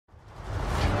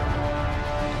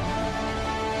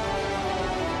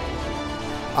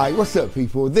Hey, what's up,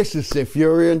 people? This is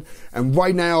SiTHFuRion, and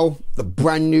right now, the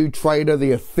brand new trailer,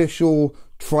 the official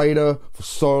trailer for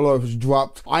Solo has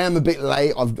dropped. I am a bit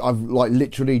late. I've like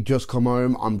literally just come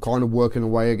home. I'm kind of working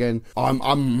away again.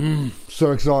 I'm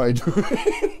so excited.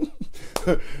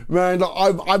 Man,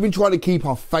 like, I've been trying to keep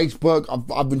off Facebook.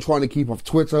 I've been trying to keep off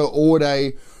Twitter all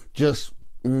day. Just,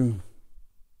 I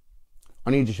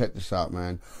need to check this out,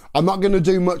 man. I'm not going to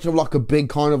do much of like a big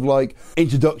kind of like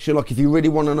introduction. Like, if you really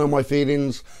want to know my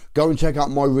feelings, go and check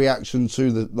out my reaction to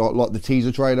the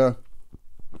teaser trailer.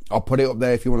 I'll put it up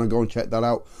there if you want to go and check that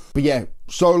out. But yeah,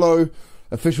 Solo,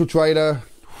 official trailer.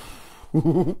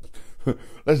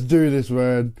 Let's do this,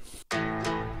 man.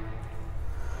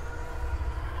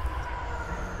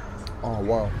 Oh,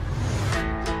 wow.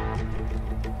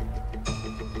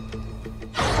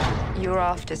 You're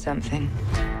after something.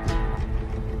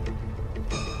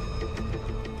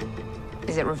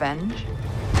 Is it revenge?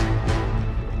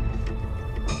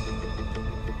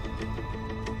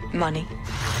 Money?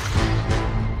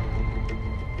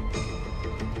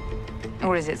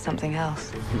 Or is it something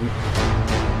else?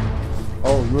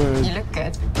 Oh, man. You look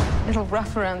good. A little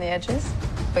rough around the edges,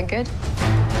 but good.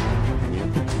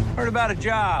 Heard about a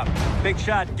job. Big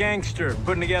shot gangster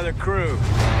putting together crew.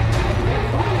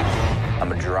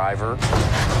 I'm a driver,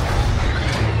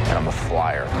 and I'm a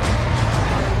flyer.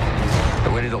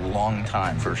 I waited a long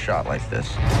time for a shot like this.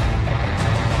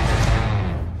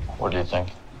 What do you think?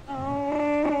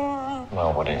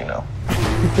 Well, what do you know?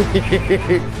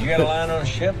 You got a line on a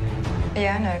ship?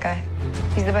 Yeah, I know a guy.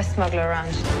 He's the best smuggler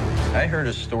around. I heard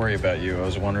a story about you. I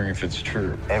was wondering if it's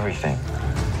true. Everything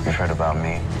you've heard about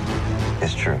me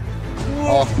is true.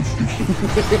 Oh.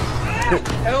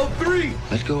 L3!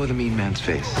 Let go of the mean man's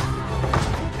face.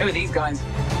 Who are these guys?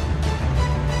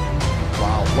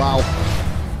 Wow, wow.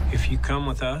 If you come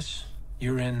with us,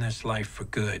 you're in this life for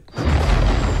good. You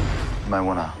might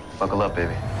wanna buckle up,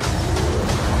 baby.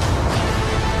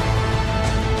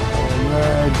 Oh,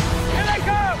 man. Here they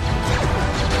come!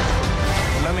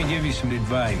 Let me give you some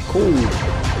advice. Cool.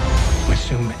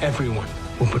 Assume everyone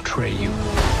will betray you,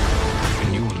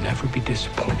 and you will never be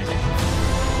disappointed.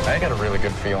 I got a really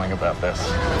good feeling about this.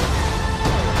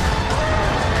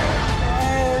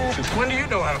 Since when do you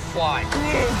know how to fly?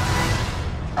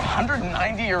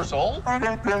 190 years old?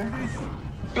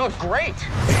 You look great.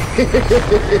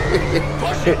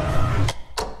 Push it!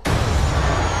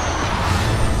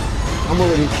 I'm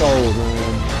already sold,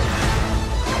 man.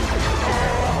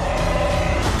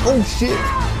 Oh, shit.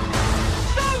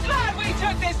 So glad we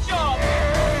took this job!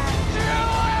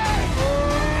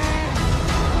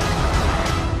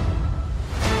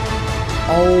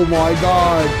 Oh, my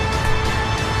God.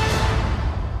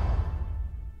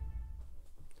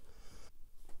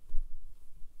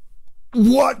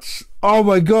 What? Oh,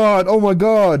 my God. Oh, my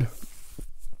God.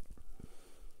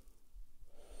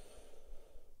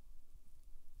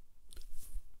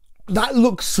 That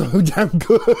looks so damn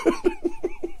good.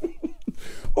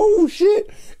 Oh,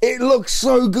 shit. It looks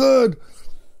so good.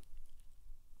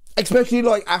 Especially,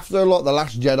 like, after, like, The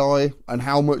Last Jedi and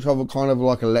how much of a kind of,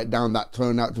 like, a letdown that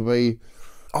turned out to be.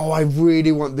 Oh, I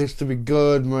really want this to be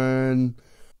good, man.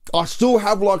 I still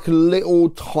have, like, a little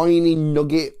tiny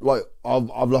nugget, like,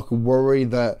 of like, a worry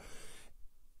that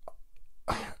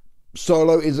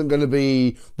Solo isn't going to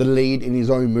be the lead in his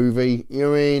own movie. You know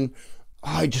what I mean?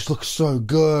 Oh, it just looks so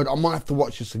good. I might have to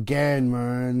watch this again,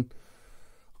 man.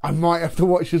 I might have to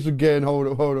watch this again.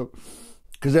 Hold up.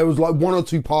 Because there was like one or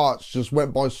two parts just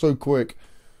went by so quick.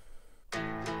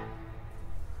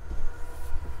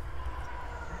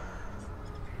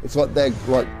 It's like they're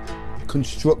like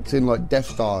constructing like Death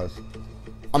Stars.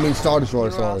 I mean Star Destroyer,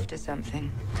 You're sorry. after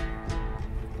something.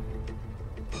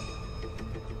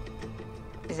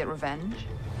 Is it revenge?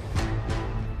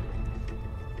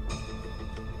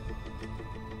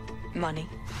 Money?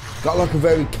 Got like a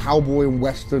very cowboy and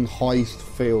western heist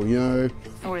feel, you know?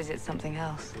 Or is it something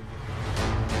else?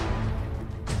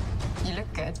 You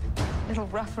look good. A little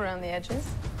rough around the edges,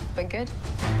 but good.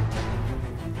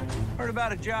 Heard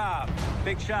about a job.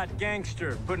 Big shot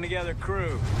gangster putting together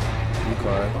crew.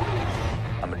 Okay.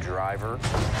 I'm a driver,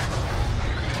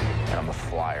 and I'm a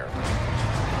flyer.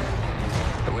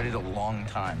 I waited a long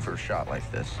time for a shot like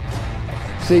this.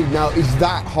 See, now, is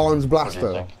that Han's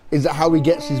blaster? think? Is that how he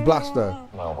gets his blaster?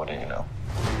 Well, what do you know?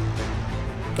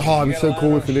 Oh, I'm so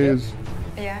cool if it is.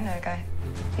 Yeah, I know a guy.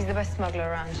 He's the best smuggler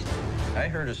around. I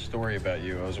heard a story about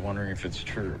you. I was wondering if it's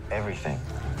true. Everything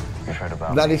you've heard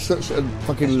about That me is such a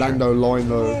fucking Lando line,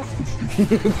 though.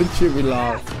 The cheery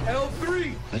laugh.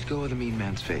 L3! Let go of the mean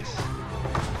man's face.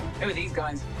 Who are these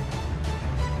guys?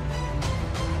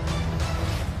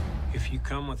 If you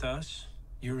come with us,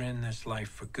 you're in this life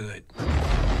for good.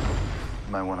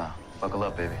 might wanna buckle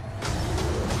up, baby.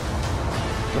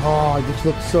 Oh, this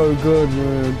looks so good,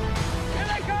 man.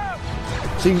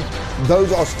 See,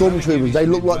 those are stormtroopers. They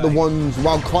look like the ones,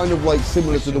 well, kind of like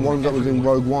similar to the ones that was in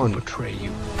Rogue One. Betray you,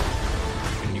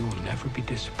 and you will never be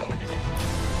disappointed.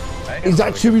 Is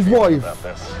that Chewie's wife?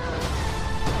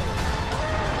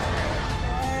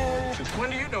 When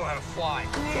do you know how to fly?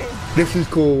 This is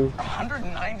cool.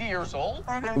 190 years old?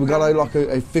 We got like a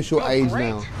official age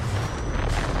now.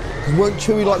 Cause weren't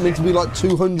Chewie like meant to be like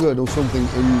 200 or something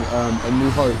in A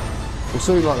New Hope, or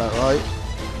something like that, right?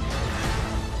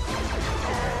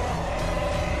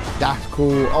 That's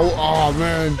cool. Oh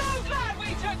man. So glad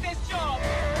we took this job.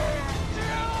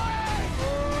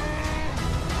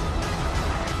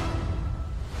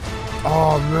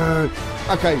 Oh man.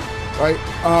 Okay, right.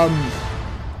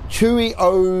 Chewie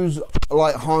owes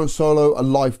like Han Solo a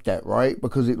life debt, right?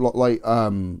 Because it like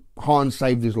Han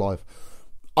saved his life.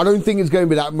 I don't think it's going to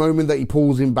be that moment that he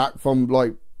pulls him back from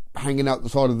like hanging out the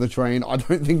side of the train. I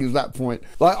don't think it's that point.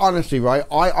 Like honestly, right?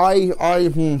 I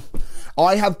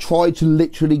have tried to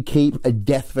literally keep a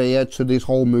death fear to this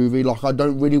whole movie. Like I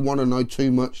don't really want to know too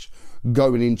much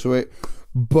going into it,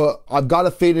 but I've got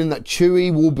a feeling that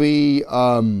Chewie will be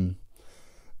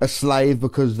a slave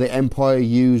because the Empire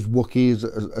used Wookiees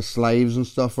as slaves and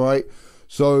stuff, right?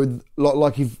 So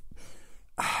like if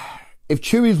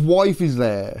Chewie's wife is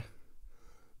there,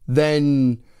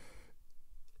 then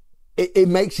it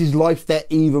makes his life there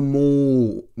even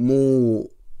more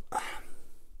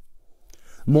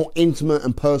intimate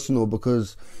and personal,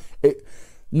 because it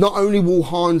not only will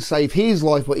Han save his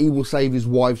life, but he will save his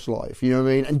wife's life. You know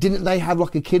what I mean? And didn't they have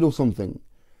like a kid or something?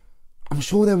 I'm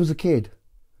sure there was a kid.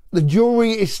 The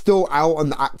jury is still out on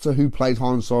the actor who plays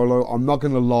Han Solo. I'm not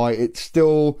going to lie. It's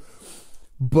still...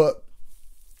 But...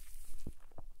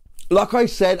 Like I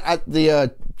said at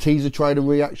the teaser trailer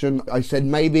reaction, I said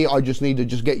maybe I just need to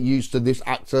just get used to this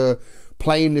actor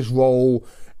playing this role.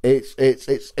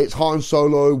 It's Han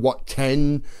Solo, what,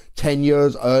 10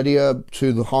 years earlier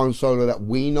to the Han Solo that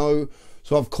we know.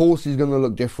 So of course he's going to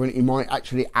look different. He might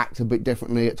actually act a bit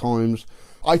differently at times.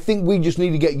 I think we just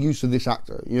need to get used to this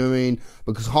actor, you know what I mean?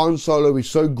 Because Han Solo is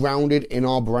so grounded in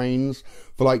our brains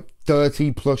for like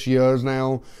 30 plus years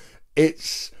now.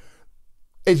 It's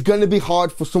going to be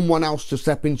hard for someone else to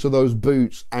step into those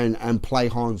boots and play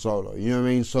Han Solo, you know what I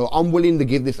mean? So I'm willing to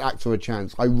give this actor a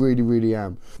chance. I really, really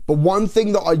am. But one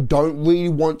thing that I don't really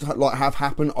want to like have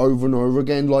happen over and over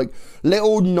again, like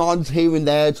little nods here and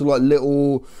there to like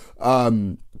little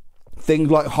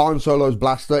things like Han Solo's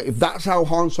blaster. If that's how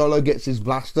Han Solo gets his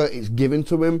blaster, it's given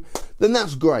to him, then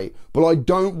that's great. But I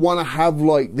don't want to have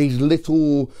like these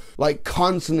little, like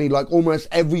constantly, like almost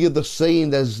every other scene,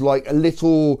 there's like a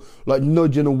little like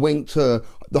nudge and a wink to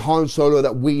the Han Solo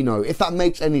that we know, if that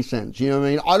makes any sense. You know what I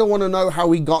mean? I don't want to know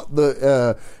how he got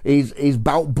the his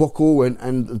belt buckle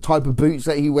and the type of boots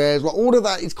that he wears. Like all of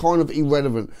that is kind of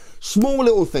irrelevant. Small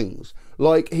little things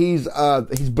like his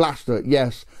blaster,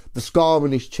 yes. The scar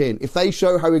on his chin. If they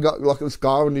show how he got like a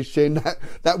scar on his chin,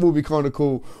 that will be kind of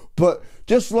cool. But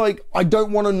just like, I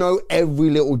don't want to know every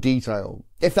little detail,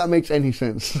 if that makes any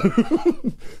sense.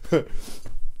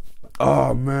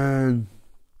 Oh man.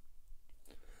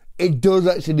 It does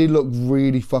actually look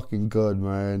really fucking good,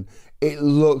 man. It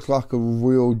looks like a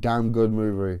real damn good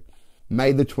movie.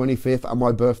 May the 25th and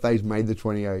my birthday's May the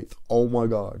 28th. Oh my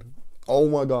God. Oh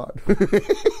my God.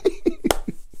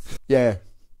 Yeah.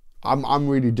 I'm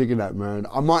really digging that, man.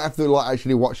 I might have to like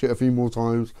actually watch it a few more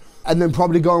times, and then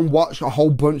probably go and watch a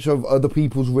whole bunch of other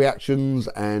people's reactions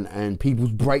and people's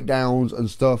breakdowns and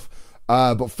stuff.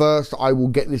 But first, I will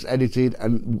get this edited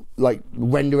and like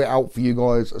render it out for you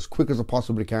guys as quick as I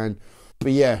possibly can.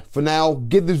 But yeah, for now,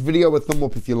 give this video a thumb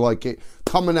up if you like it.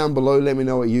 Comment down below, let me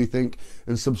know what you think,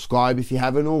 and subscribe if you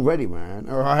haven't already, man.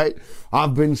 All right,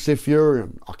 I've been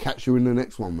SiTHFuRion. I'll catch you in the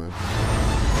next one, man.